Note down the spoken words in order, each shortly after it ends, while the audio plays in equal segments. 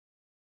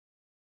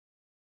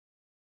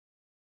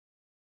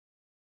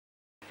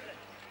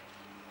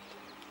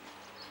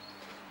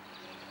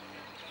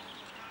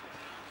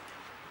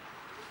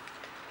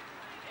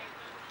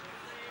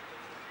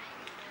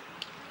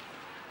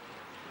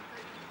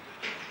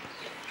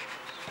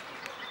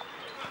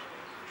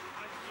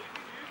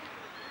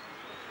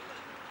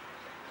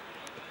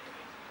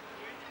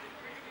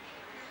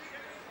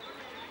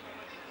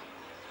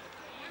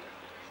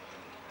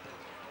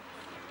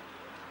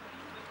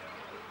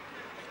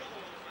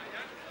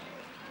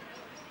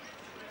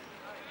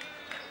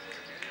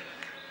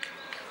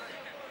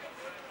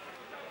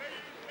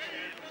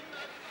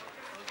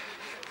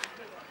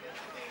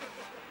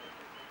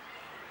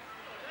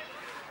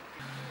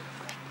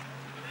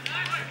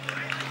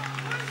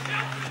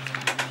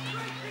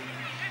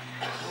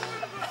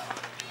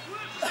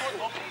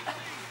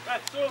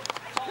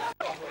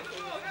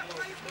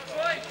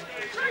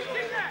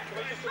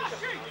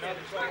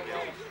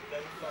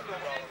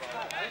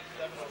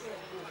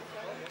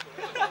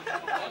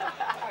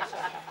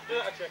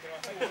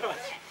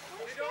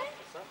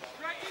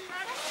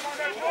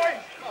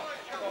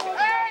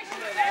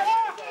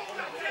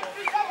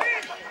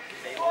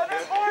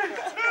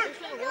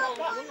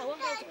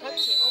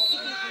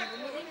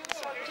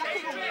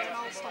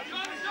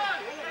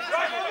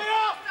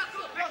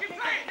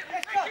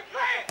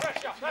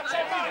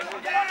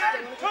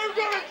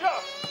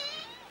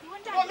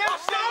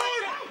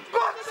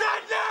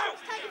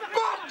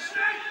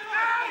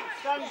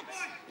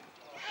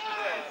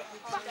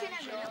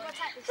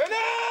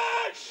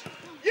Finish!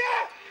 Yeah!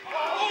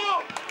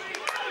 Oh!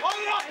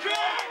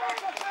 Unlucky!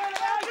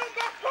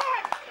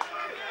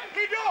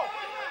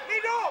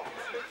 Middle!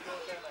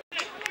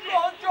 Go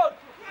on, John!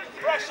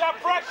 Pressure!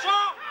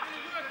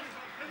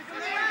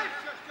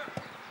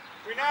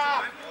 We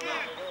now!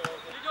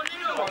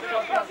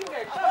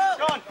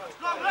 John!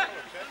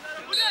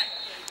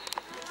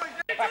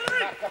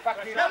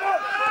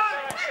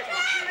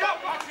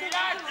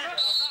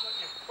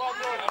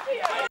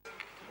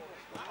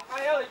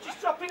 Hey, Ellie, just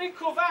dropping in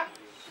cover.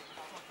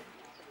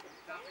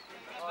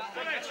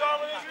 Take your time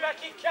with this,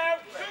 Becky,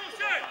 count.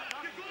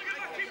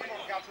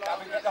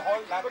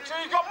 But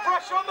you got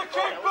pressure on the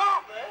keeper.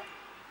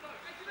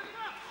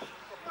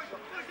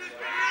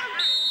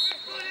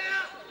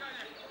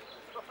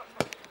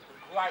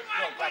 Right,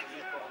 go, Becky.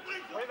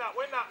 Win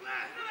that.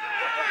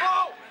 Get the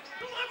ball.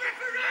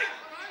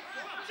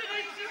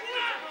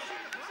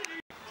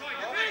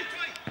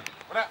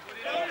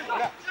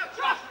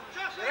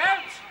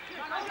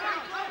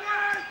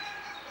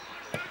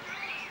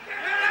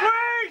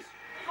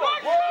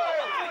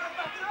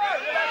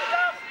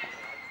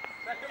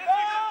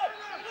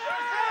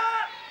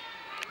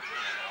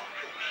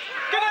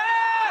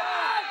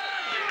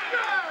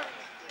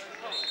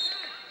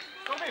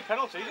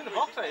 Penalties in the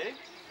box, are you?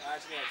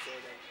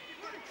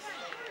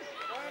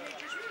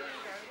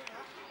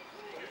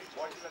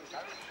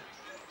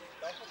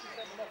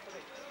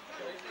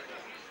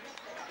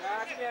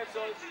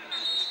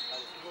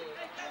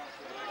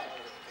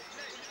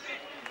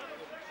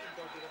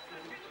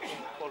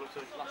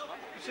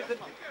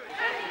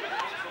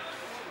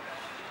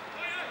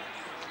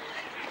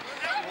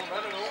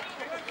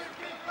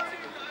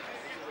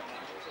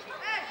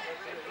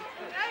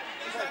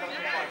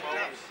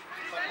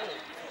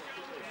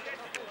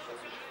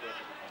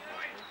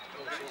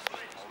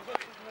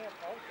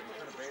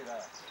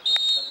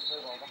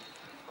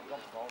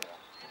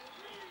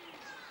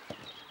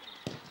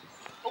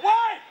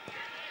 Away!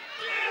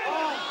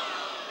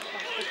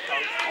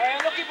 Hey,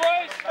 unlucky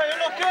boys! Hey,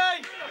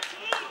 unlucky!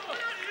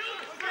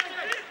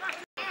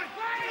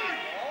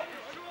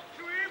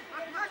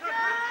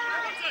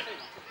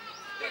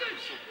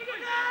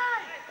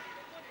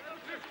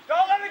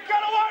 Don't let it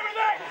get away with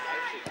it!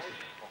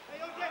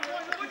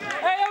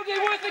 Hey, LD,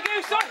 worth the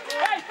goose on!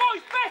 Hey,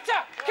 boys, better!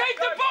 Keep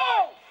the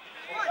ball!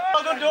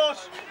 Well done,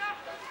 Dawes.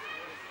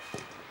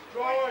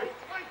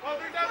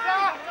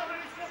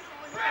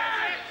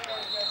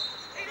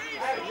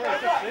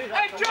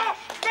 Hey, Josh!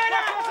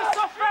 Better! That's a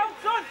soft round,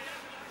 son!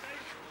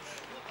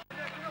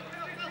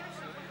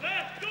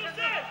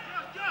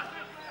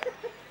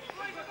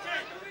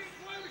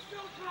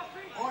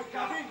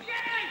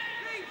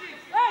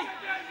 Hey!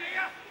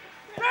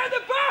 Round the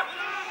back!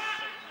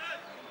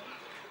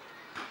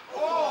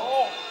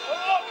 Oh,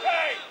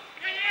 okay!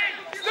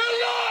 Still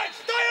alive!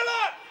 Stay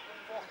alive!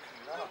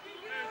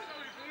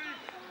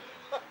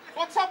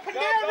 What's happened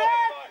here, then?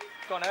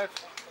 Gone out.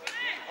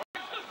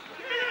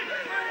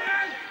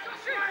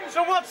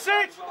 Someone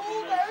sit!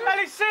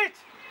 Ellie, sit!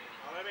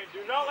 Do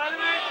not let him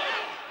in!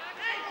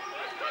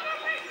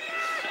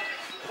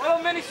 Well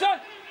done, Vinny, son!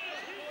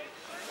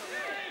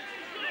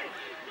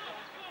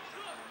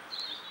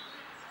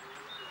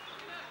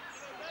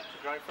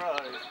 Great throw.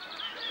 Lead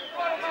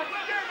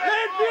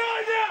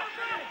behind you!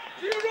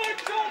 To your right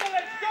shoulder,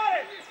 let's got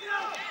it!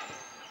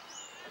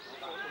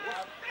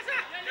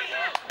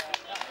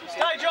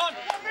 Stay, John!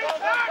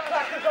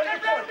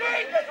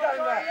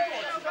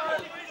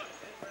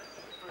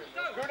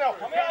 Good help,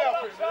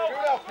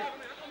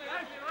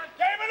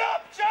 Game it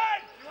up,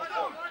 Chad!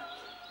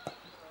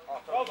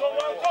 Well done.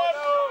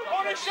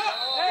 On a shot!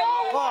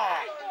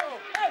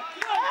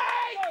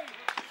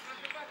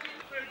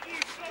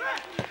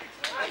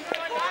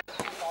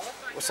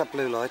 What's that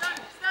blue light?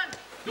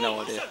 No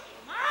idea.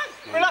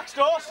 Relax,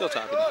 Dawes. Still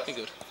tapping, be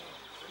good.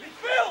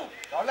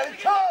 Don't let it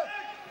turn!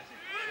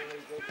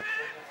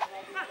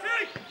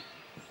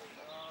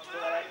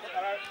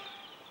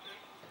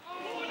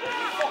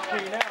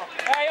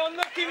 Hey,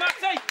 unlucky,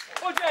 Matty!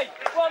 Udgy,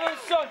 well done,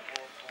 son!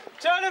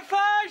 Turn and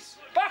face!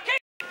 Back in!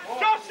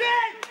 Josh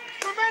in!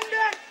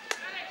 Tremendous!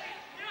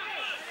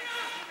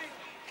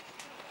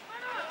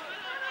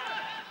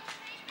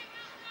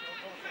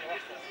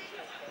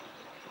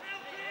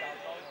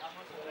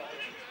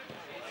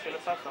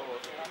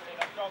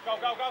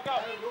 Go!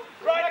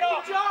 Right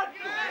up, John!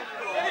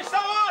 Finish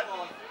that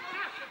one!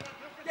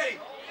 Get him!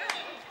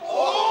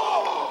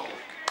 Oh!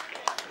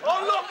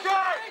 Unlucky!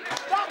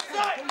 That's it!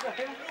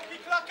 Lucky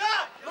clacker!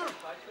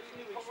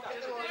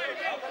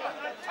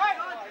 Hey!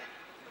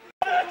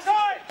 At a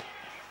time!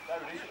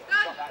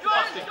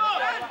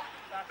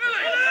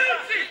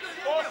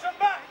 Awesome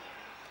back.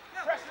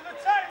 Pressing the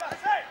tail,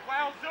 that's it.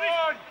 Well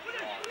done.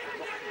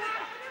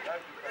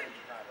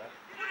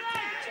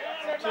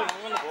 Too long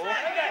on the ball.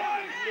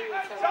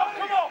 Tom,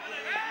 come on.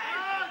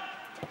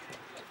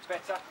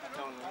 Better.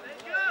 Go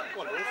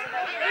on, Lewis.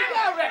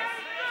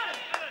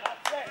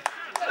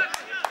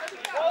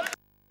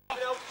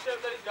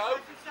 Let it go.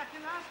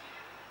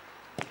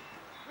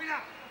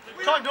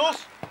 Time, Dawes.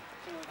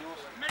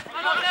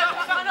 Come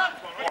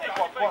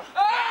on.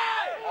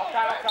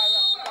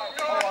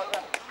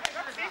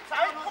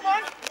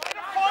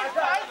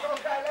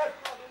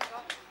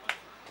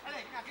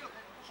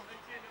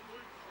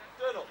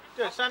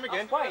 Do it, Sam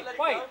again. Wait.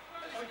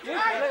 You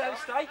let them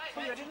stay.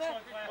 Put your head in there.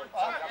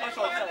 That's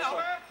all.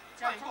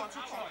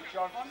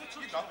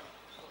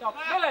 No,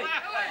 Billy.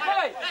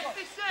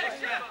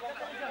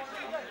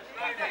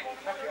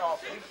 Back it off.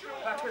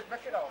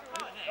 Back it off.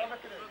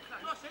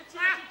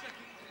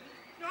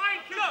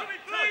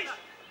 Please.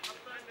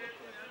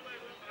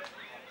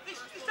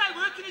 This ain't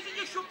working, is it?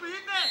 You should be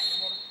in there.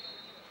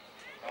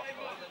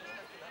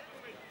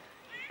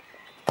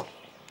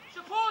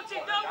 Support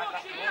it, don't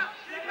watch it.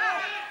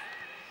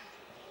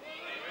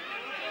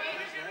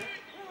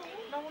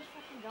 No one's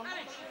fucking done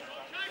it.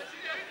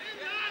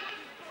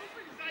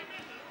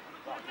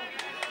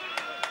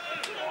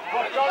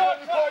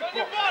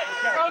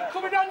 John,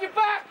 coming down your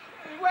back!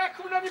 We're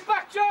coming down your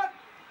back, John!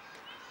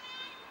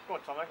 Go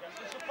on, Tommy.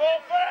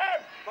 Support for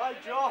him! Bye,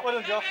 Josh. Well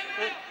done, Josh.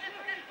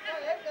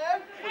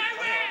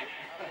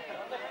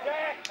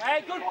 Hey,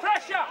 good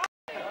pressure!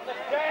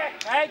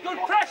 Hey, good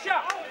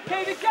pressure!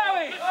 Keep it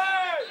going!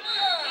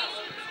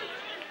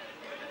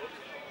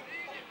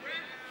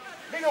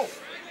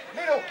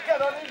 Middle,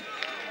 get on in!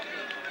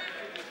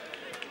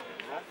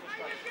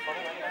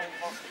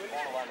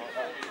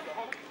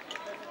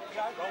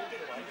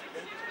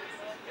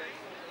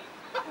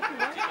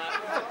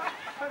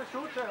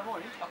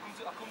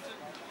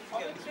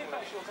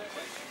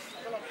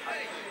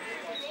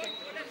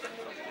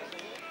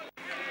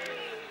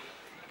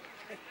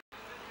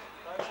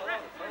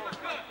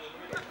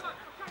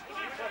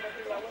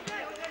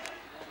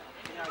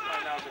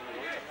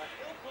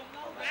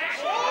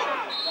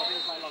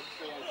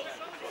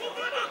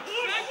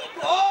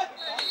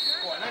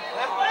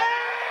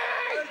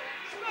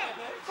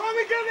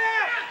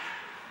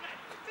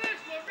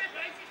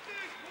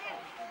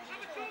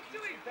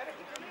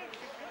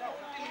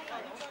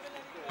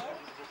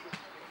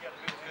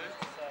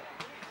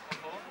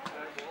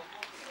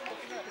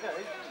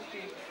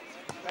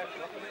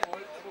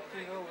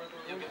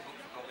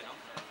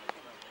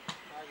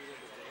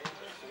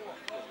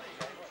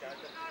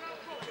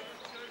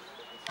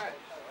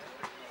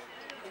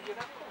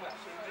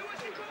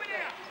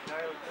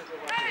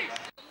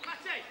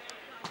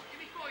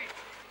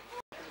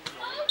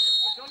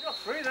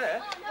 Three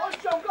there. Oh,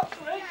 John got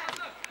three!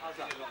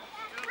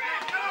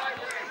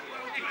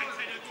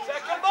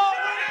 Second ball!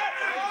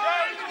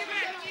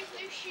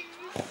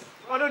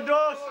 Well done,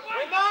 Dawes.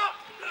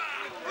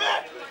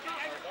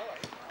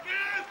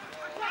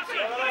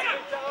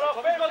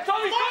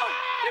 Tommy,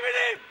 give it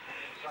him!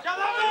 Come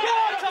on,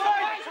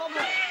 Tommy!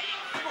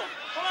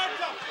 Come on,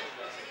 Tom!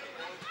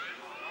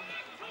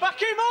 Back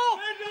him up!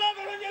 Move the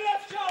lever on your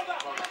left shoulder!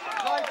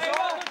 Hey,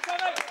 well done,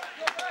 Tommy!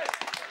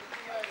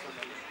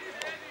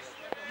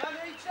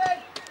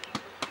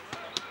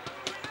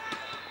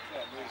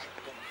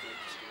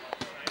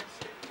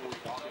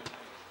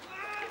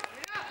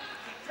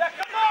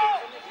 Second ball!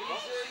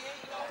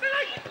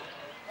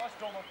 Nice,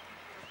 Thomas.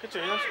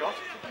 Continue, Scott.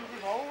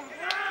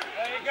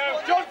 There you go.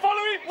 John,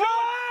 follow him!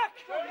 Work!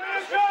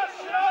 Josh!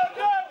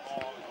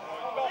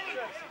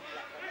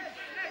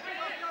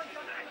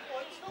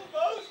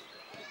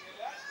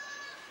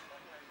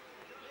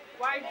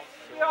 Wait,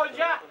 behind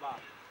ya!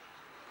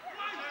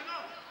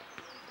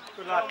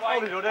 Good lad.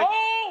 Hold it, Uddy.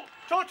 Oh!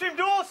 Talk to him,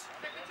 Dawes!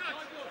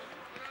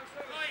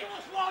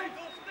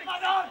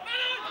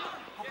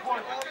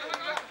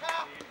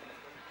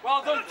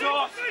 Well done,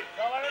 Josh!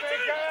 Don't let him in,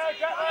 get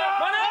there!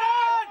 Man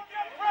on!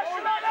 Get pressure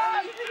on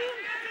him!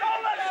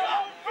 Don't let him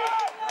out!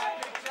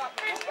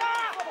 He's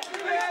back!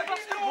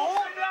 That's the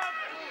ball!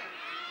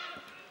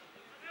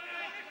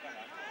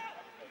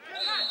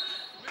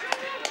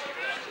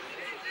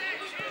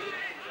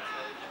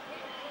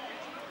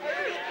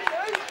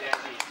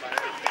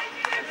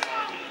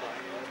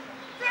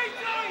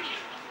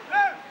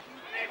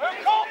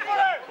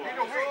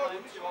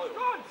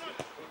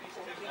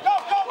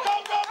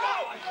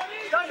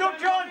 Stand up,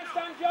 John!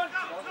 Stand, John!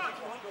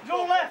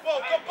 Your left! Ball,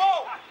 good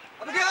ball!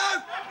 Have a go!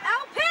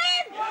 Help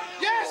him!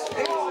 Yes! Look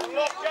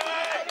at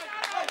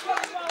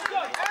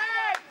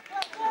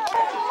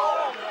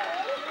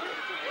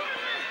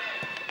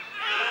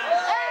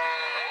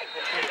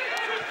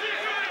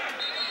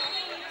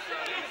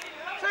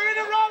Swing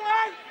the wrong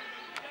way!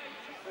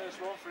 First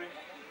one for him.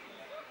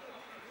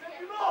 Take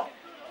him off!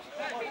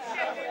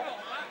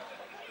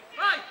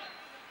 Right!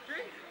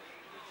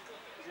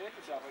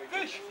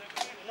 Fish!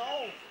 No!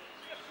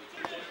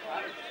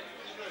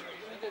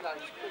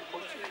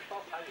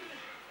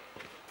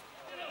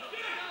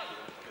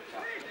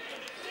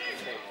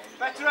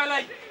 Better,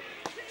 Ellie.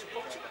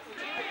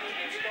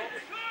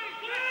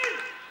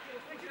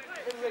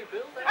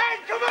 Hey,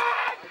 come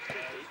on!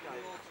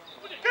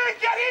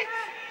 Get it!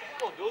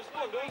 Go on, Dawes. Go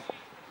on, Dawes.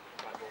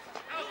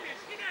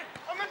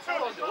 I'm in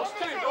trouble.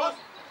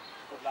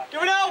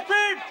 Give it help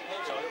him!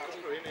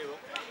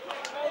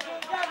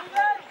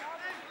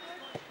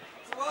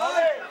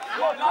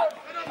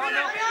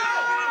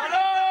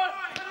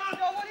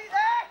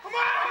 Come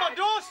on,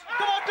 Dawes!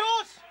 Come on,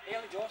 Dawes!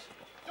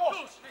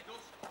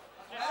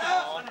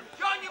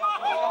 John, you're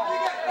off!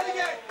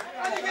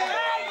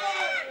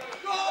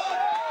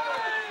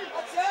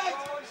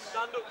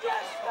 Stand up,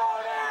 Dawes.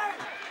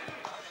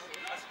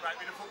 That's a great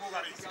bit of football,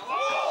 that is.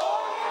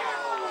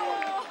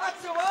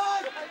 That's the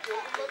one!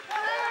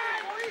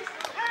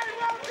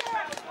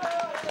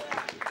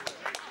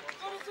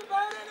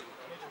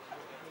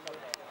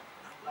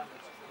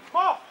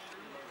 Moff!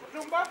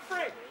 Number 3.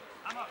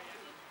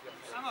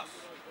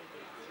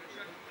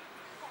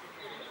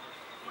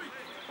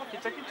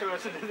 Fucking taking 2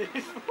 hours to do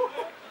this.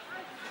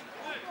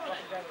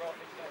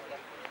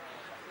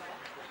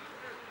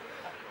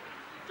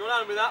 Go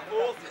down with that,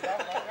 fourth.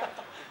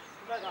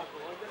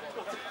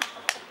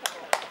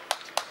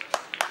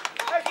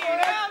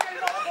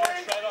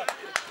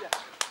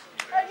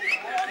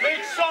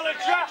 Lead solid,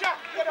 Jack.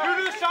 You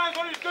do the same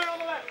what he's doing on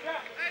the left,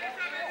 Jack.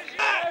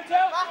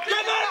 Come on,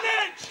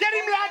 Lynch! Get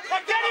him, lad!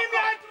 Get him,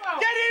 lad!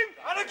 Get him!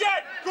 And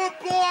again! Good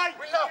boy!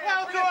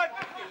 Well done!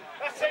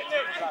 That's it,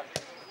 Lynch.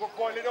 Good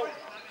boy, little.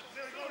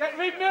 Get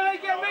me, Millie.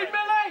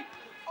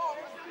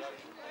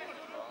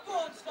 Go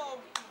on, Stone.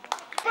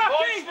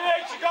 Boys,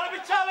 Lynch, you gotta be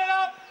telling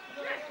up!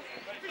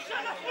 Good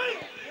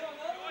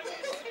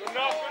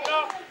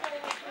knock.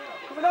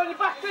 Coming on your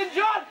back then,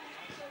 John.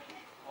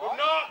 Good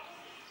knock.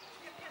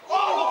 Oh,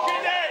 look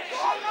at this!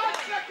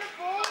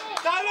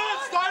 Stand up!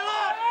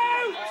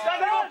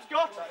 Stand up,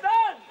 Scott.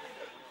 Stand.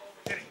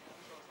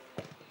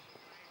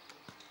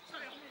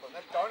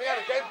 Down here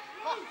again.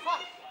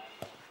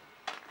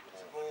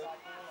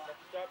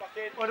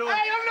 Hey, I'm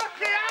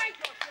lucky, eh?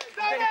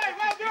 Stay there,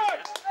 well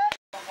done!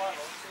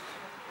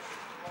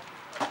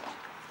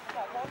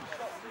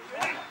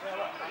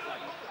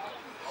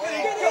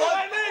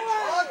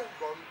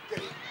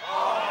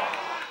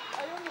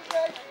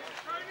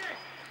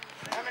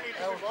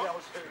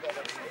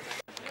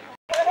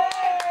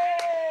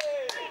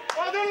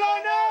 Well done,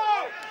 Lino!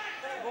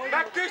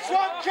 Back this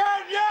one,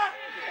 Ken, yeah?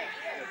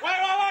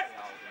 Where are we?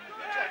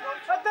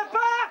 At the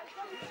back!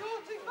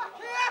 Shooting back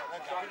here!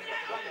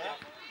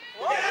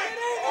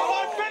 Come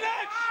on,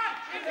 finish!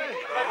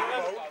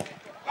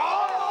 Oh!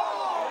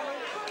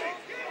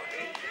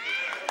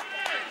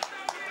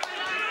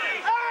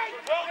 Hey!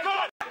 Well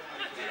done!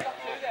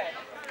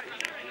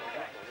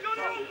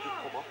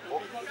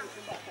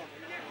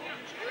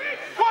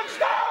 One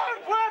down!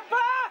 We're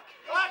back!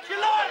 Back your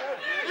line!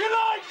 Your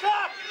line,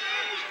 Sam!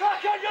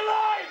 Back on your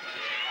line!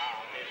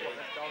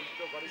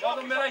 Well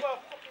done, Millie.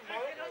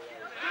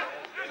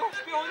 Josh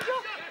behind you!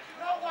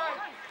 No way!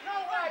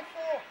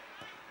 Four!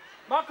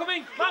 Man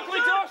coming,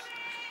 Josh.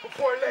 Good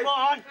boy, Lee! Come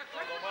on!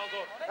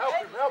 Help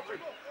him!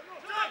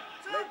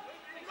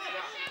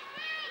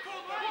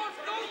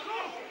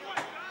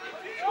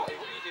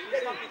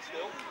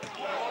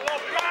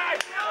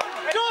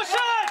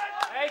 Dawson!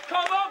 Hey,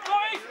 come on,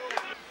 boys.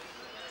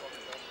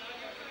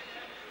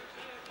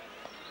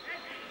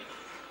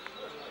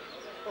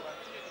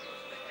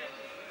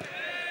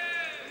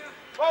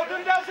 Well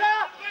done, Delta!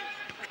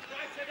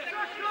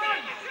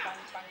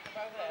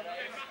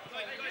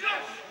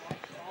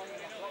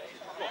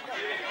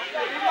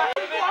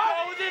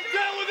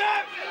 Deal with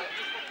him!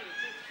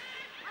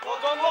 Well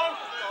done, Lou!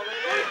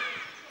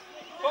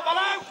 Put that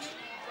out!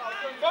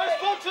 First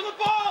ball to the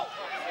ball!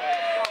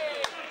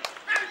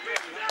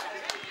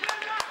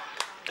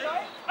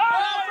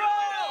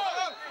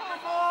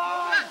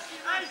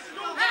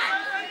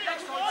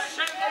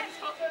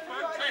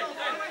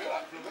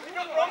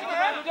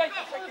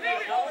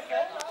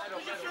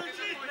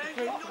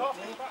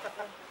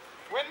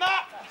 Win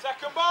that!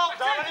 Second ball,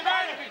 down any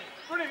man!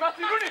 Run it,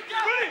 Matthew, run it!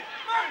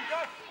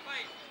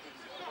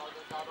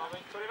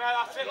 Put him out,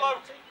 that's it,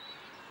 Luke!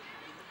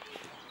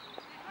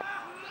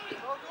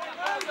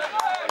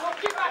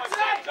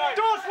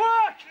 Doors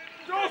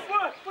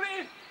work! Put it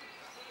in!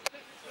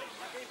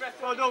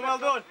 Well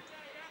done.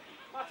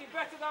 Matty,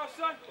 better now,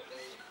 son.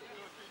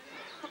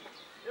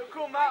 He'll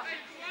come, Matt.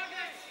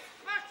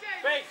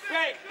 Big!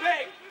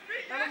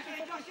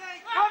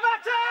 Come,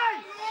 Matty!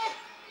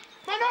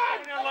 Come on!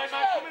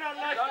 Coming on,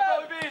 lad.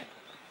 Don't go in.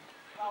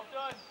 Well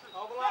done.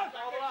 Overlap.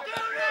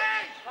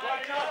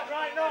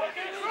 Right now.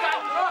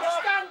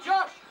 Stand,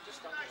 Josh!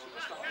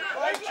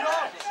 Great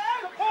job!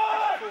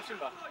 Force him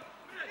back.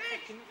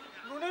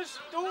 Runners,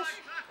 Dawes.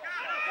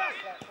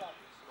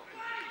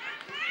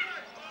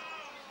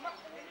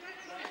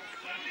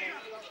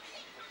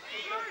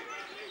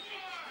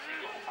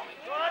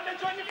 Go on,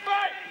 let's on your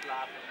feet!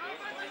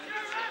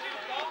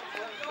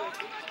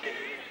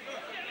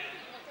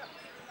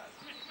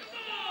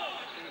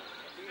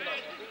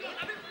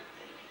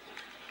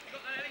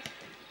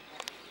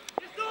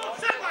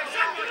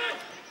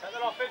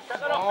 Set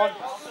that off, on.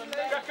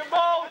 Second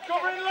ball,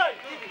 covering late.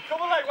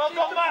 Cover late, well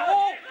done, Matt.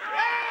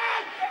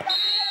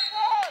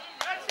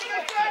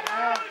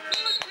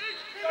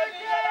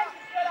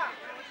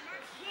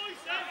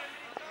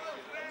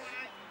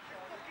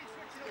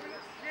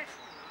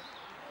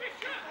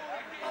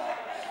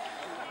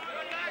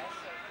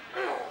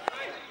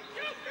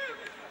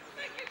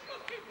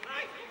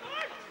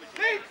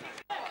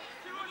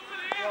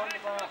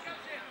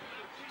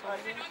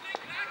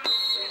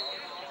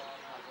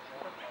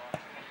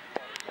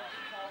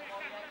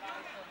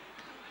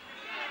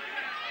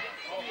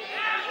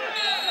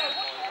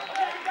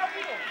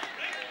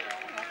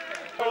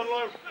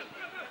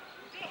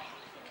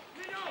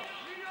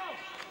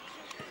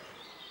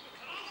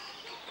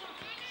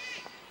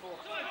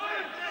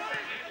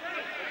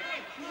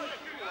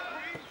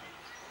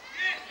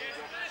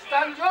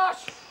 Stand,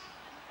 Josh!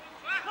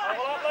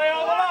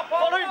 Overlap,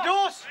 follow him,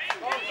 Dawes!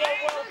 Well done.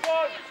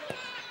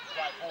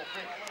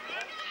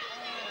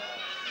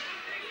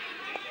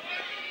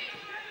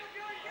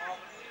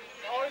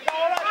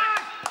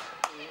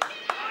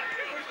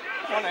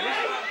 Come on, Ellis.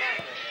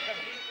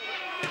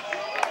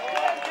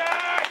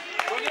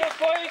 Run yours,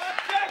 boys.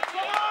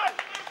 Come on!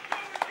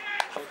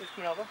 Just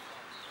come over.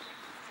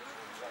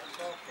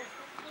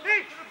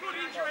 Good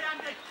injury,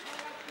 Andy.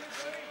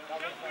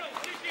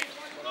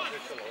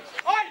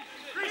 Oi!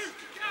 Chris!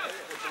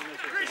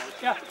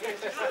 Yeah.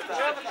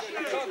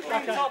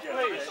 Bring top,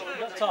 please.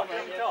 Another top.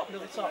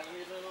 Another top.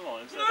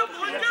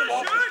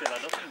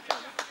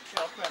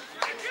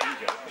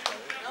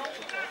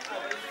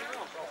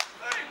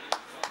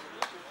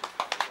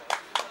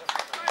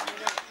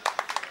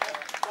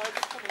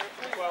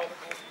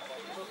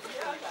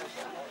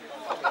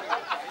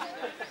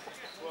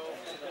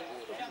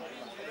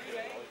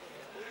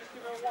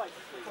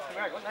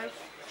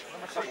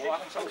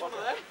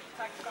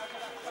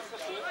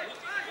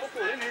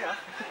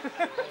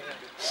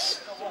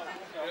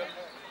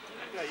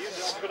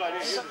 Good idea.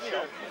 Use the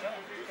shirt.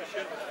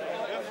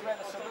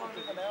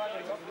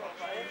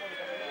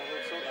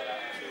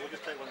 We'll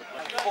just take one of the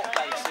players. Fuck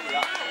they see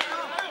that.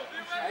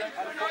 Hey,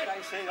 how the fuck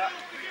they see that?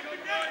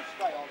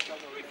 Straight on,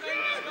 straight on.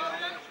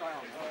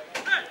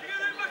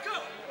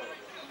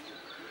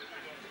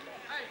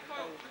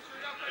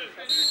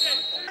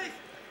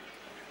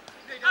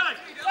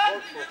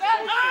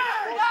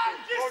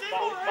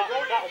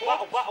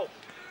 Battle.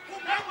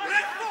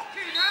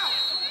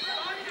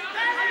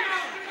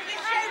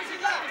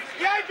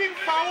 You ain't been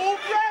fouled,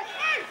 Brett!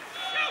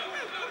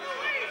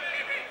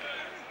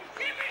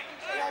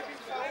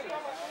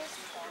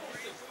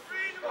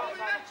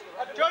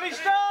 Johnny,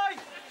 stay!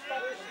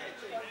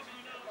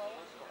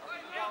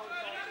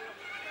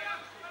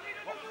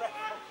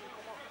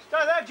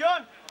 Stay there,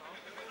 John.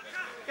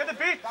 Get the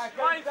beat.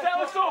 Ryan, set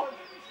us up.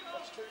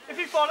 If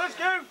he follows,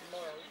 go.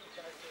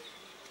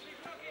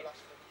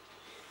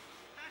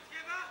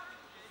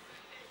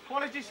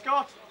 Quality,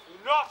 Scott.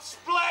 Not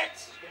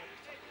split!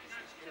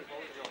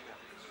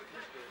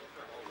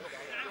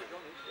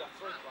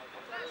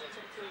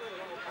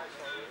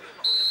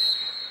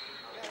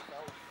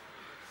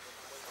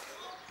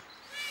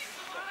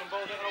 Second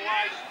ball, get it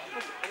away.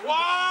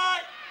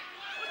 Wide!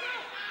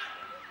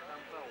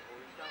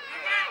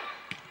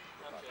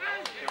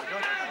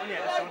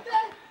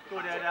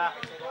 Good header.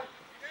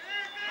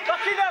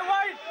 Back in there,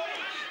 Wayne.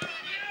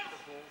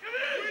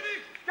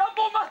 Get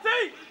ball,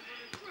 Matty.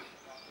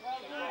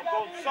 Well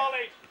done,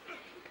 solid.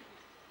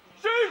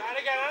 Shoot. And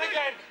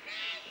again.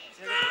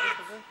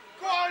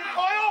 Go on,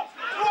 Kyle!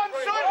 Go on,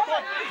 son!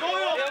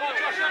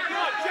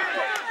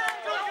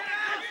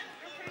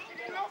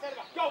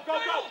 Go.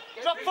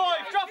 Drop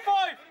five.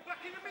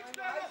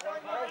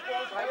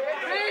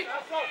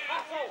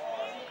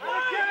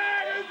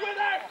 Again, who's with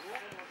it?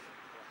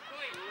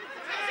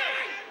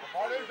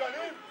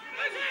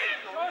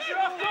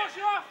 Cross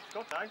you off. Go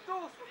time.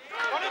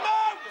 On him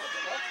out!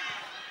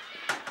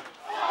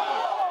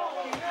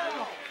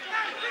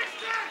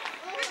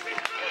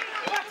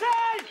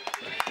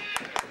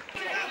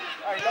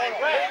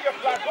 Where's your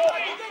flag up?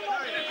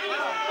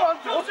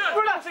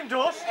 Run at him,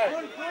 Dawes.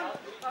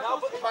 No,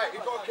 but mate,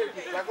 you've got to keep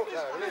his flag up there,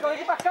 haven't you?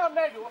 Get back on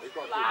there, Josh. You've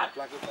got to keep his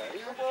flag up there.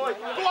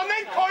 Go on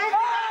then, Kyle!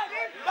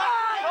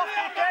 Come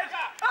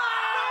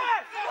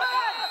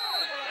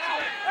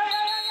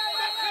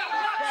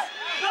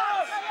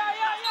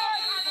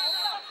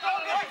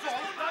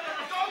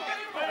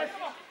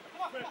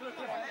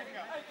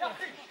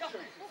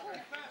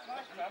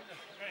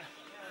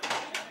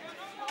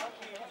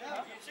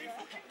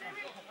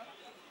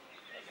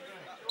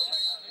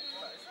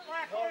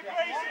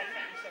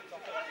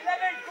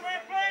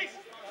here, please!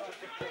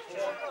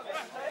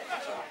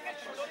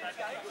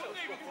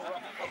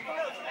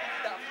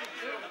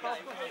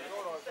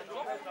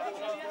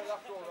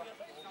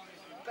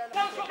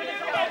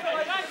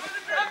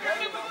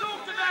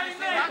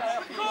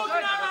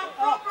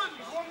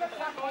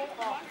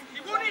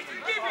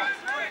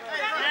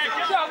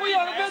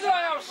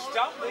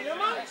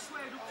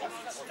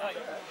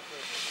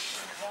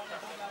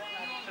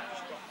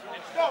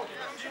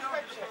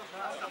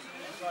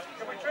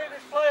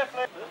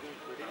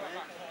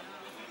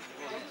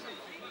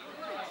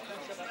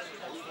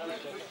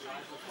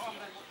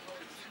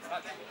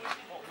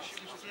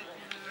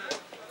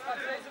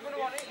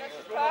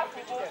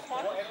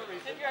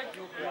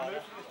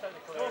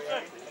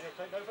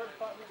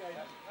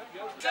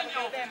 Dos.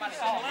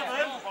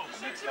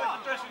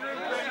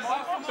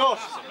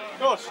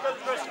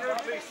 Dressing room,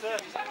 please, sir.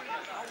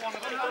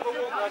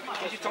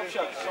 Here's your top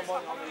shot.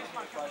 Someone on the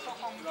place.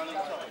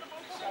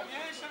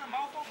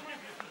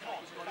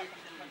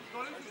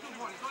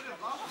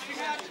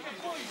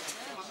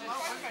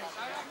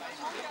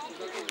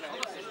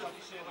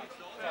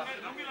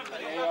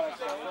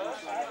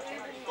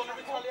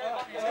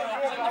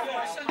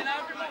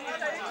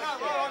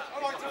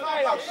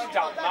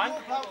 Stop, man.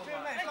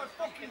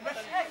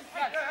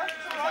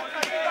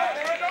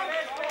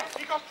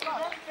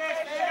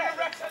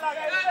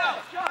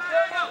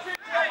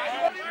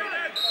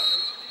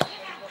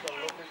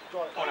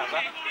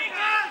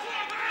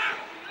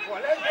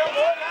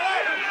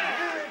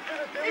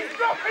 He's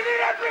dropping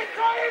it every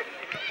time!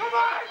 Come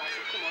on!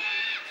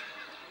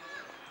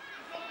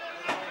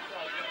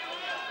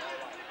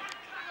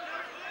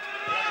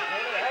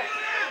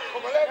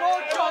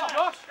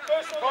 Josh.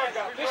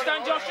 Just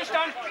stand, Josh, just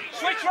stand.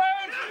 Switch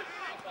round.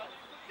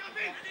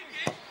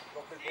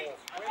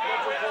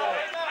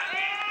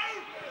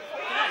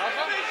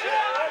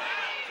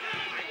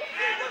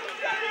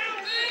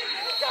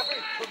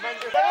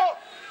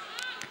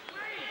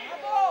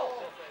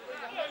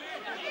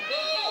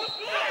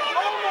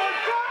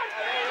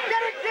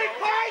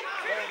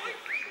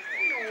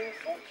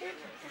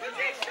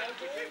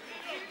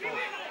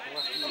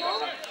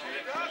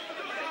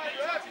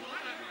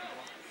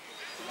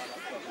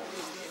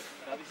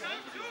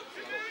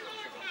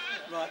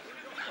 Right,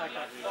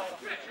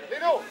 okay.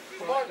 Lino,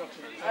 come on.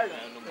 Hey.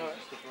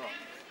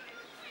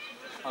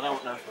 I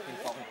don't know if I can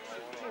follow.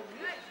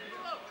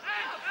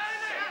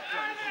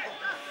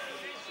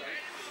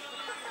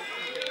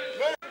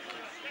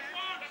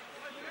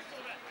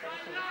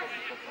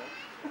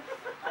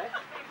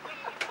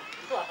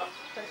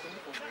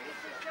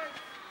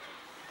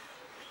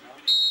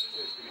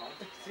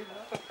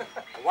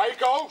 Away it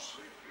goes.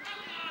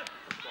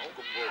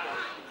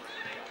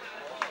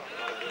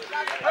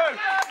 Hey,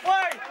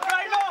 wait,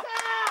 right off.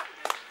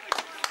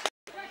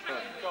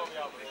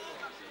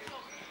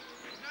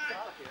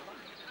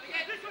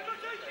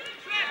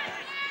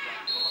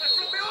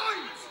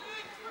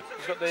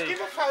 He's got the Give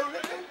a phone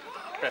at him.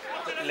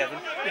 11.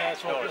 Yeah,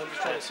 that's what I'm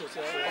just trying to sort it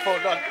out. I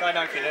thought, I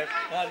know for you.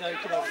 No,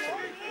 come over to me.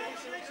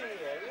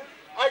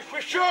 Hey,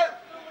 Christian.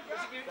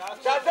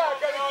 Stand down,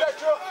 get him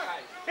set up.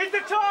 Hit the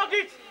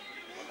target!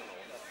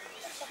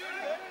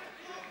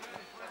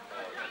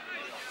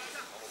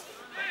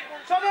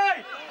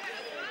 Tommy!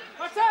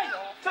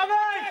 Tommy!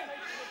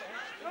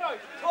 Right,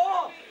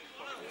 Tom!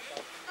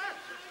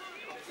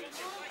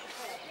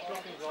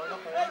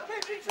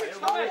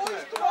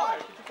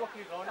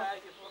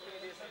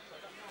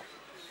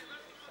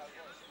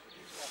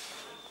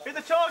 Hit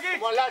the target!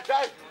 Come on, lads,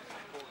 hey.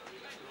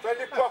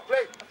 Defend it properly.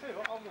 I'll tell you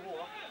what, on the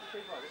wall,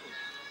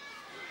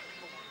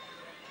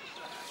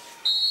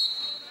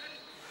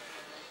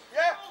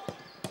 Yeah.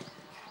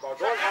 Well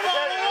done, and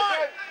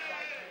again.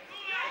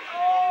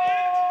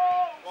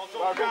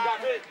 Well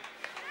done, David.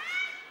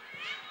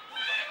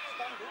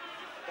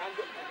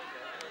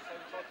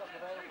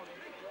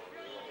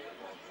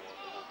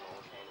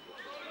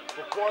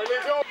 Good boy,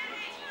 Lino.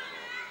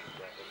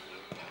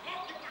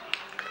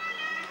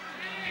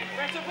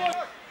 Better boy.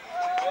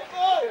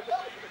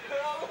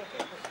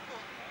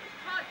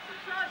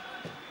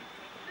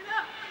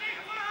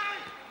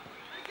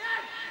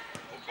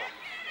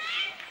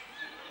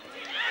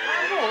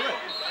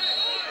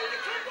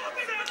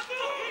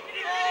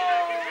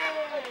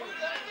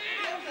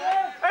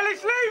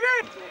 Ellis, leave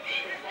it!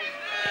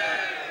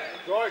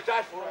 Right,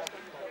 Dad.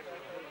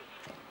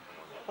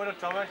 Well done,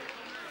 Tommy.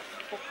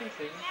 Fucking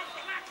thing.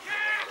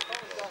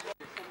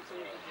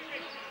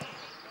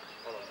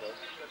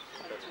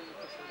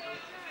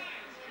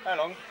 How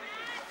long?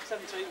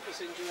 17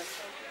 for injury.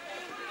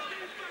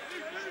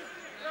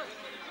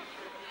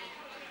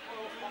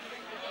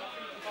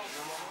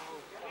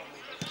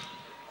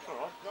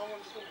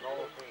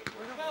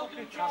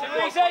 Too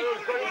easy.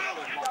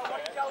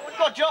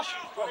 Go on, Josh.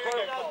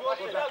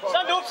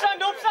 Stand up,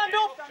 stand up, stand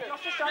up.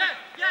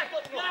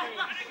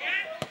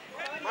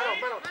 Man on.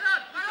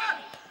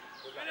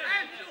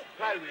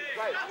 Play.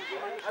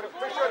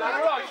 Christian, You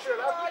alright?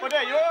 Well,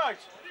 there, you alright?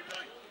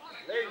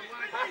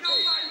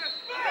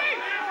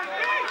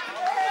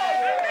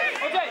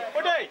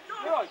 Woody,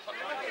 you alright?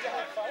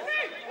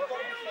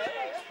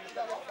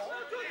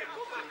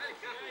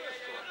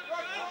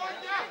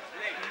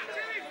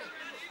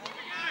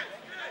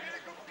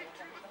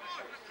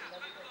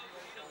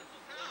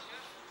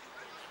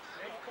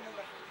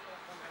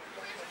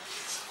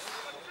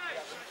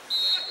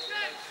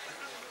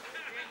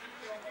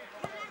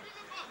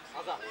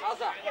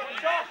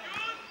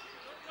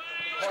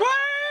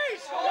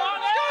 Squeeze!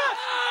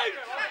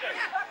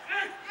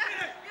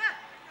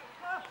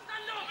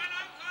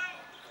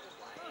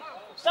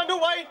 Stand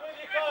away!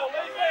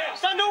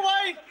 Stand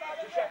away!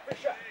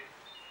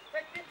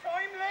 Take your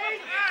time, Lee!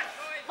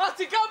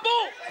 Matty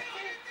Campbell!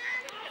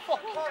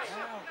 Fuck.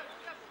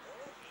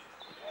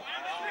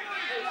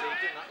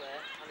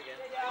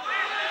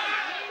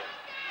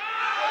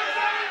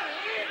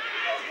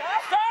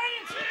 Stay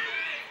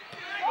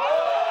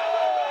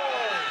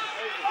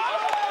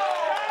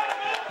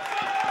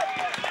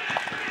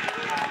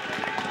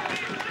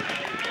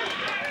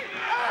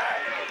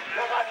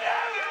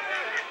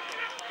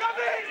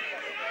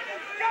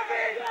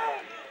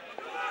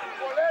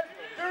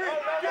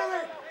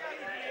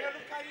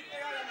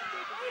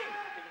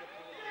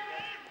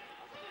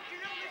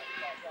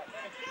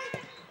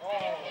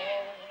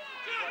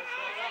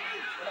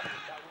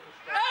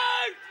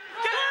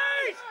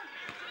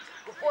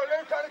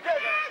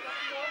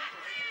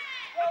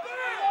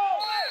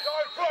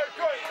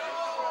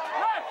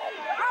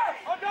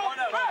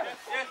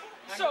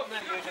So.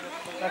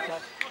 Okay.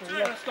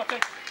 Yeah. Stop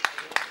it.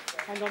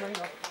 Hang on.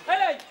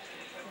 Hey!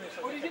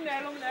 Oh, he's in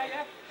there, along there,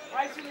 yeah?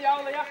 Right in the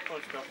hole here.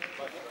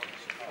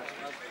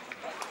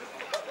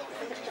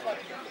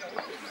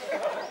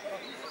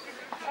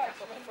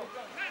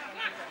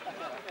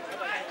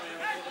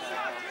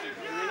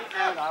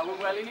 No,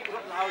 we're well in it. We've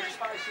got loads of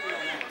space in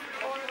there now.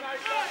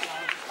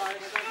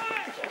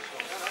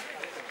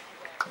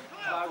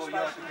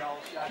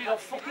 Did I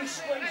fucking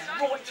squeeze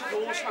right to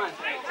yours, man?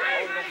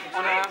 I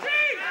know.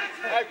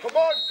 Hey, come on,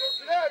 go to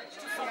them. It's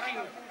just fucking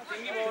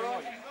thingy,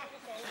 alright.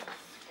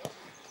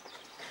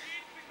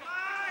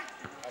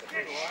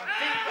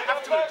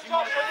 Afterwards,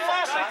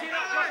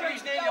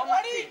 he's nearly on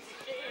that kid.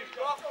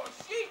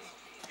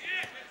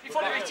 If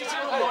I'd have hit it in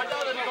the line, I'd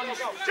have gone this.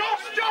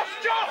 Josh,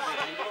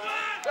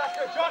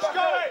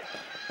 go it.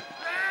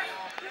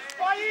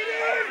 Fight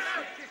him.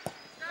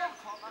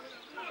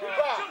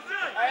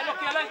 Hey,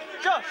 look, Ellen.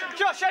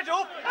 Josh, head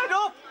up.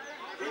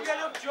 You get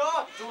up,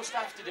 Joe. Just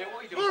have to do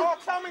what you do. Oh,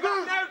 tell me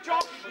that now,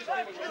 Josh.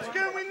 Let's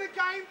go and win the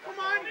game. Come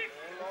on.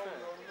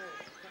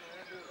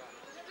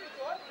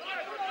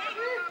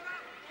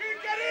 Get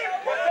him. Get him.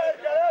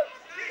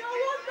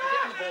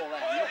 Getting the ball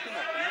there, knocking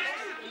up.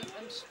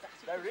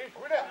 There it is.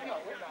 Win it.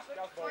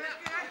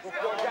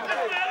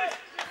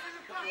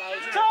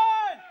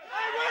 Turn!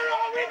 Hey, where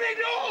are we, big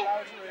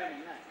dog?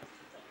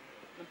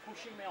 Them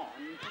pushing me on.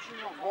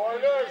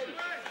 Boilers.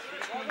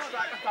 Coming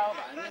straight back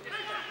over.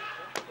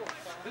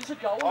 There's a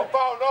goal. No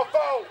foul.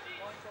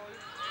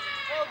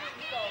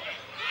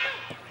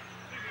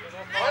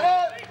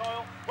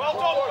 Well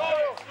done,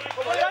 Kyle.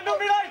 Stand up,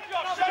 Millie!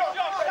 Josh.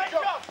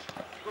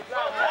 Good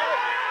lad.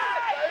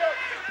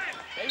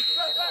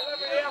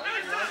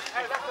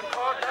 Hey, that's the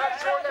card.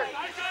 That's shortly.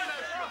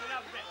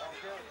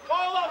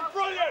 Kyle, that's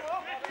brilliant.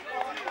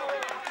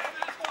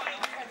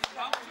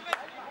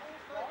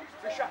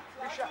 Fisher.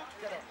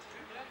 Get up.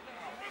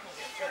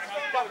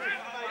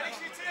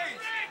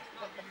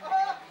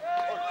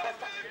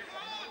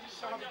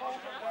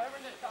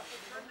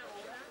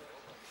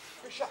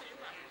 Fisher.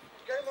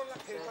 Get him on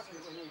that paper.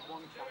 He's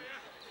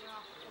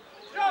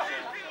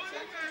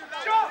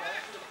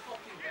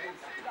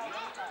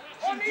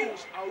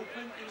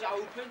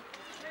open.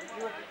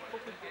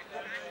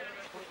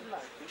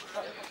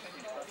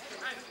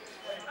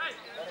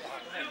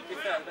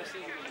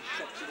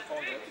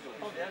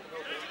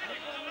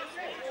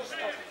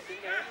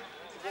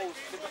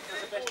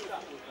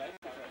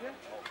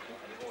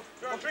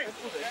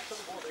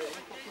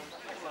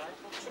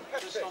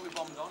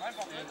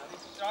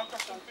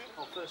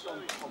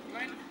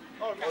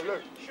 Oh,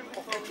 look.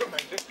 Fucking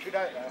tremendous. Get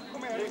out there.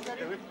 Come here. Let's do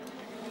it.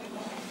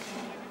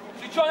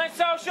 You try that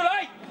social,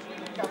 eh?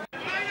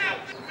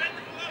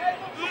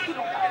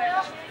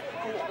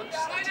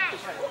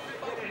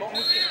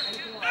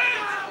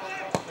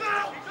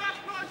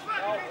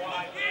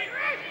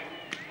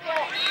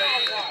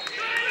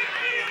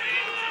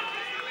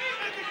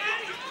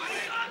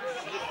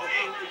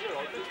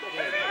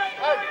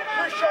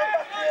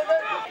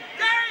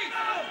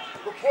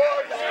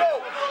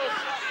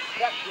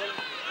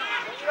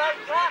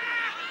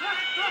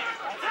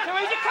 Too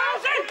easy,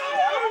 Carlson!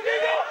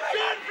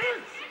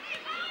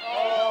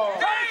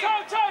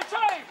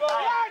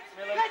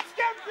 Let's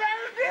get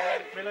round him!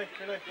 Millie.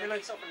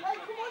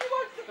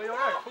 Are you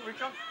alright? Put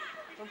Rich on.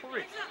 Don't put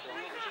Rich.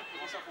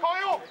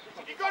 Kyle,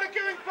 you got to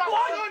give him back,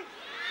 son!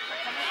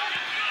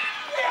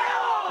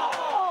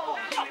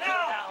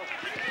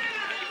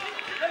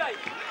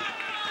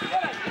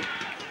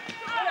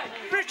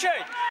 Richie! You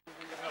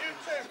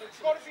two,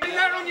 got to be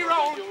there on your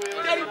own.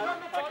 Get him.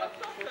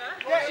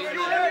 Yeah, if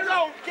you're on your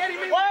own, get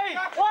him in.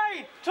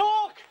 Wait!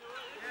 Talk!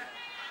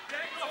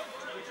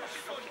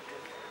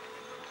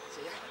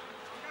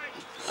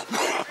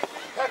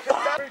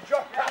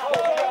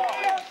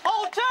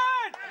 Hold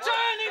turn!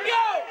 Turn and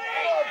go!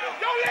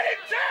 Don't let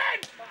him turn!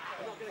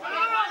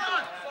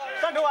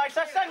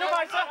 Stand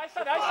up, Isa.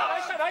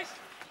 Ice.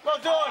 Well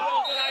done.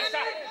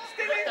 Isa.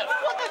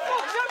 What the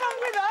fuck's wrong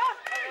with that?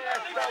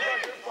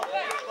 Wait.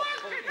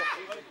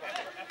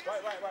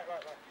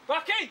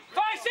 Rocky,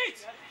 face it!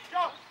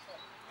 Stop!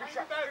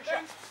 Fisher.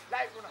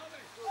 Late runner.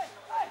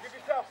 Give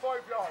yourself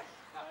 5 yards.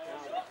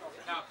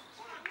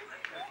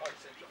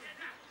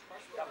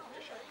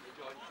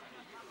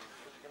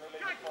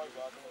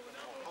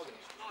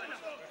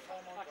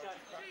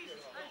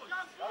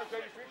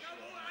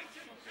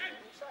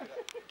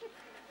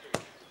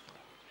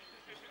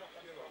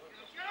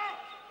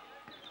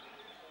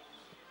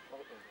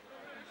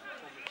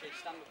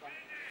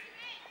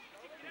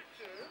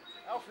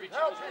 Alfred,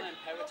 help him.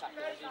 Power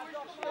tackles.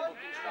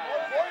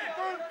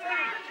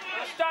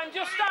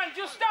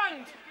 Just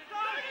stand!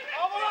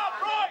 Over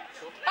up, right!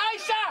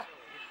 Isa!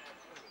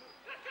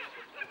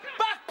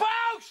 Back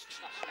post!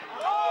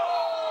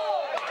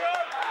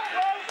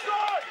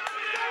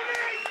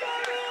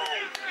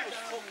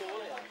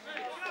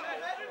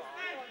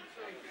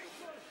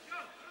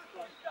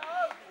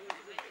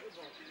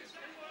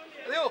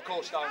 They all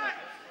coached down there.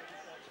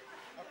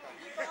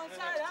 Can't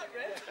say that,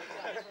 Rick.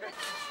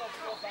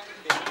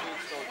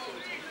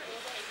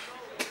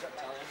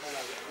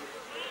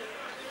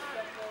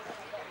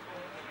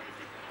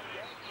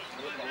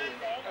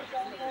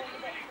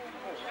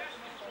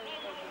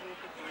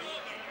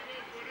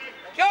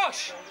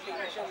 Josh!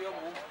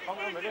 Come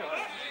on, ready?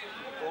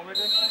 All ready?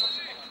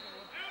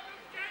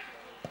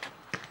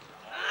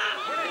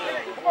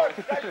 Come on,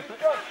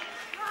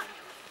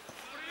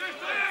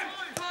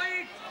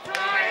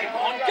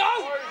 On, go!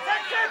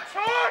 second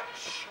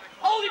touch!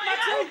 Hold it,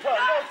 Matty! No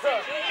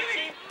turn.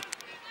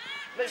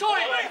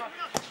 Sorry!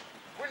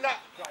 Win that.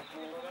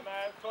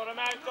 Got him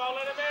out, goal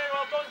in the middle.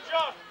 Well done,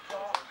 John.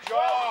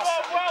 Josh.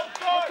 Well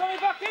done. Tommy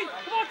back in!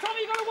 Come on,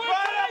 Tommy, you got to work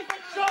Right today! up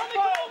and shot, Tommy,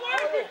 come on,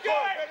 work!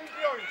 Get him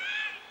behind.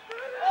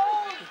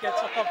 Get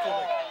top up for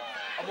me.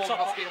 I'm on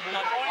off the I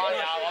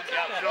know, I'm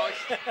down, Josh.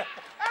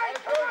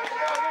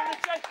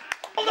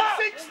 Hold up!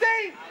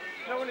 16!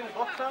 No one in the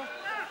box now.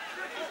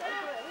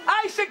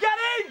 Aisha, get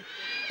in!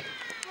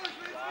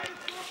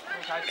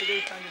 Okay, so do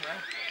standing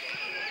there.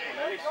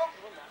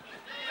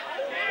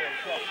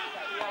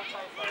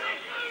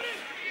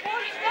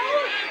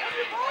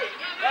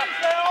 That's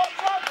it,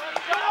 Osman.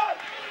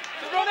 John.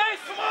 Run it!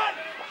 Come on.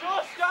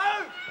 Just go.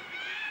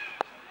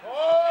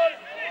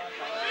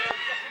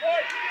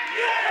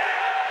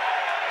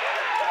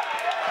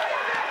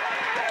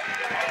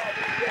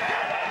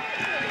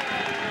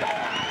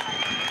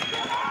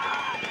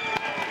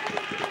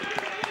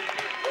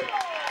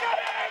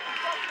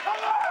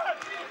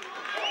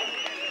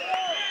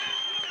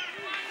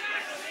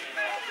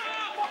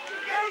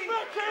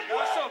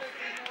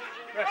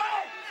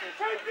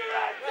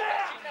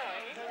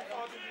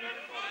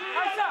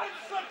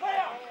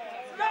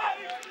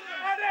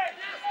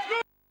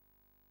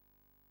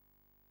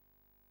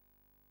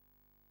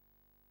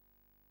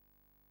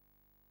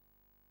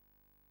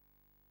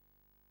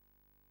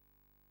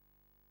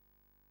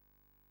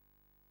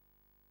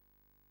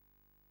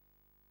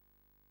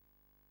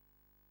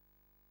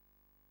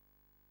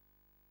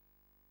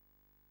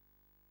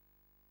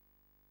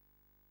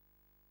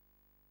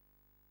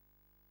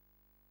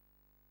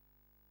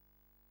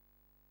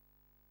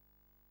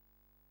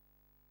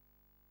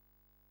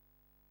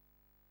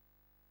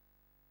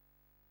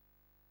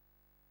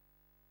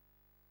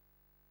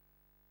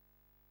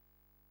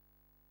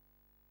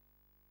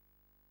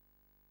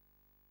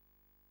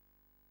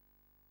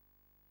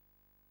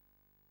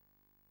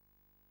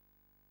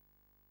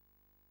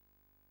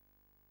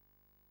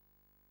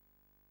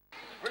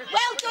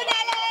 Well done,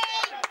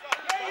 Ellie!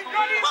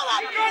 Come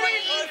on,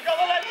 please! Got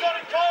the legs on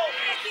it, Cole.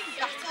 Fucking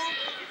battle.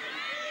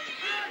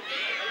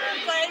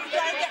 Go and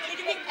get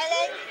rid of it,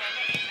 Ellie.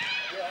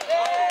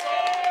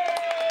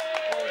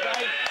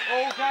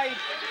 All game.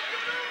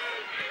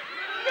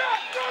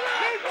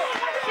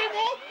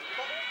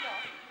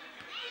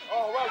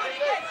 Oh, well, good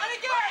leg. And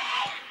again!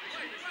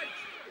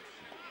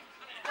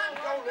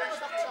 Go, Liz,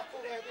 that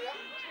tackle there, will ya?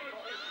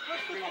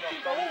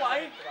 Go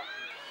away.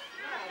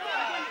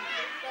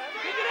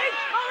 Kick it in!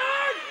 Come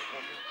on!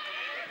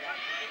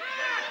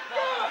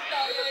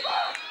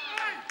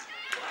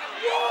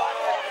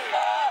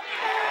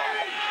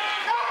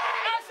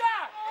 Asa!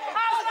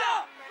 Asa!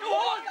 Go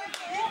on!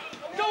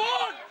 Go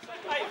on!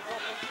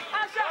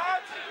 Asa!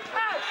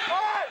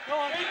 Go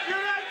on! Keep your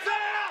hands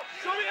out.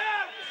 Shut it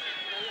out.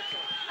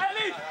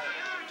 Ellie!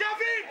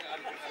 Gavin.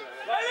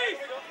 Ellie!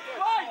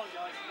 Right!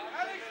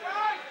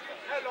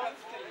 Hello.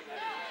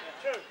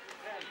 2.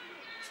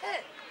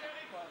 10.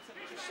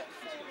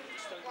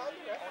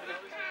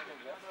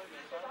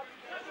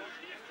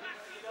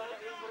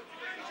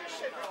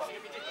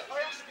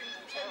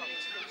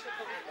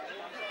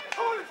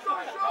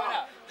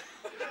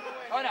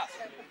 Line up!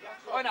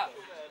 Line up!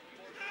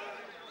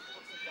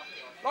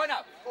 Line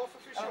up! Oh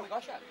my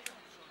gosh, yeah.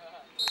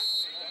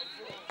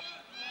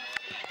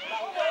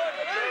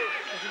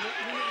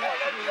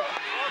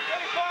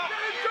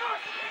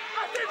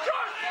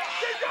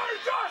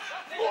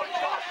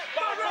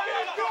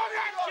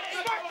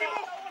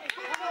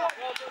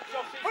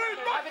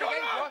 Have it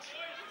again, Josh.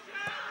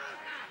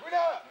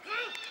 Winner.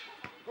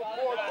 Good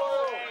boy,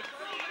 Boyle.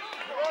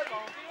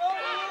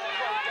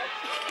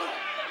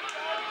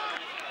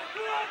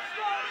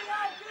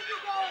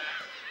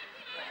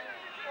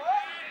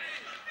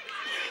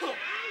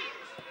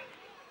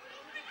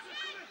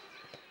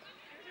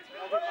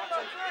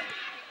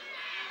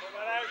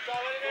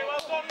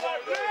 Well done,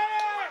 Luke.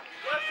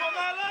 Yes, on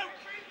there, Luke.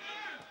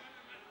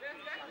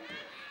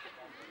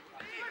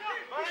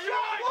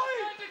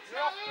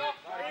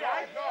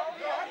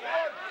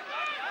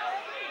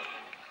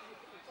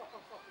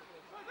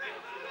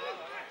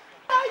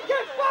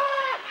 Get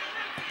back!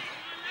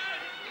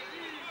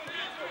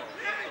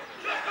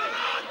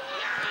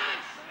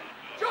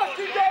 Just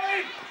keep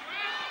going.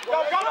 Go,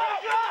 come on.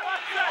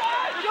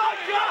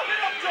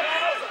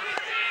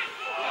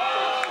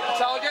 I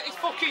told you, he's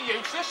fucking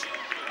useless.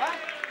 Huh?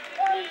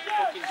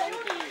 Fucking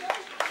donkey.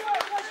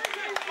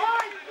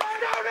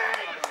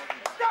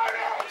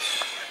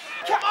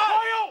 Come on.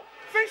 Boyle.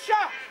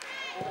 Fisher.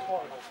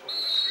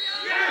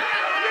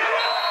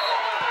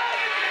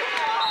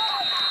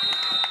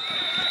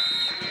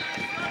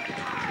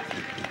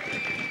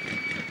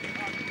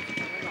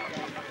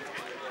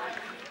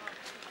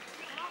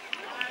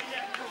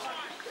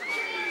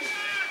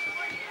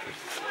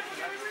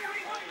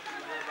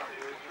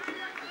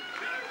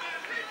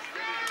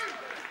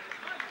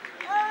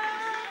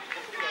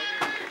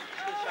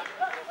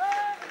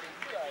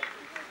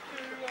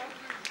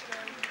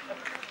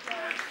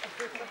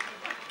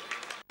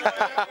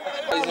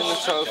 He's in the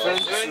trophy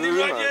room,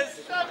 man.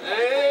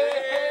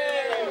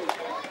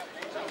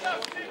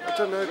 I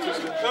don't know, does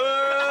it?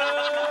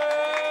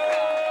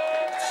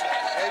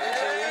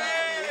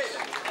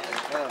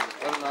 I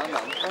don't know,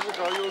 man. Have a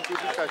go, you're good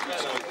at taking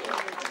stuff.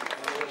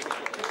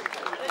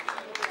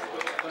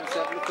 Let's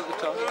have a look at the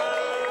top.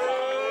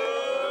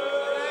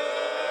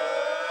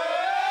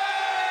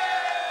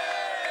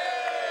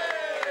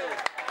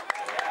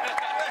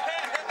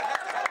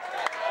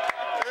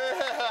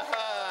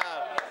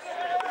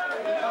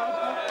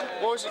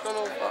 Why is it gone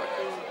all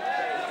fucking...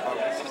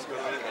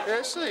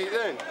 Yeah, see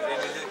then.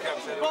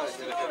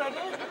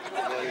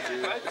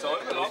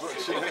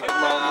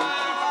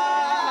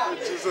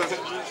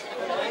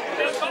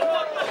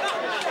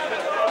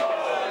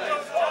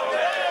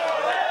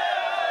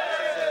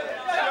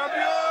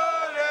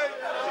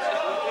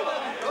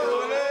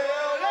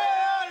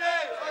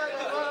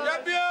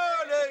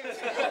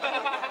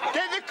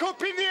 Get the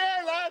cup in the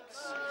air, lads!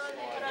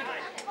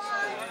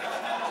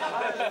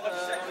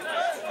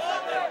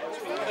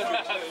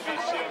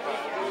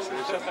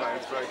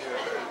 Champagne's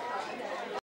breaking.